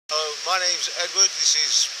My name's Edward. This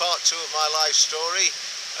is part 2 of my life story.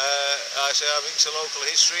 I'm into local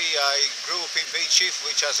history. I grew up in Beechif,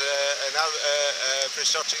 which has an abbey.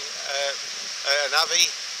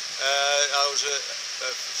 I was a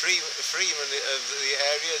freeman of the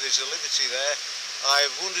area. There's a liberty there.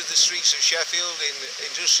 I've wandered the streets of Sheffield in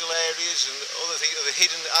industrial areas and other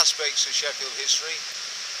hidden aspects of Sheffield history.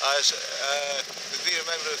 I've been a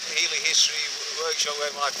member of Healy History Workshop, where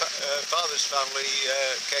my father's family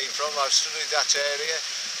came from. I've studied that area,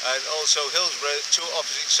 and also Hillsborough, two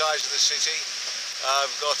opposite sides of the city. I've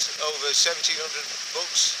got over 1,700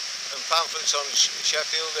 books and pamphlets on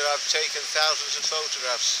Sheffield, and I've taken thousands of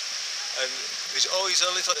photographs. And there's always a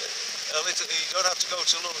little, you don't have to go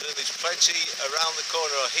to London, there's plenty around the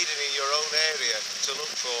corner or hidden in your own area to look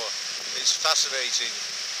for. It's fascinating.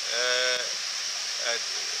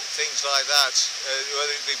 Things like that,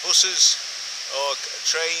 whether it be buses or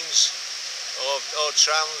trains or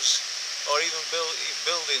trams or even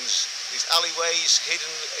buildings, these alleyways,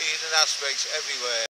 hidden aspects everywhere.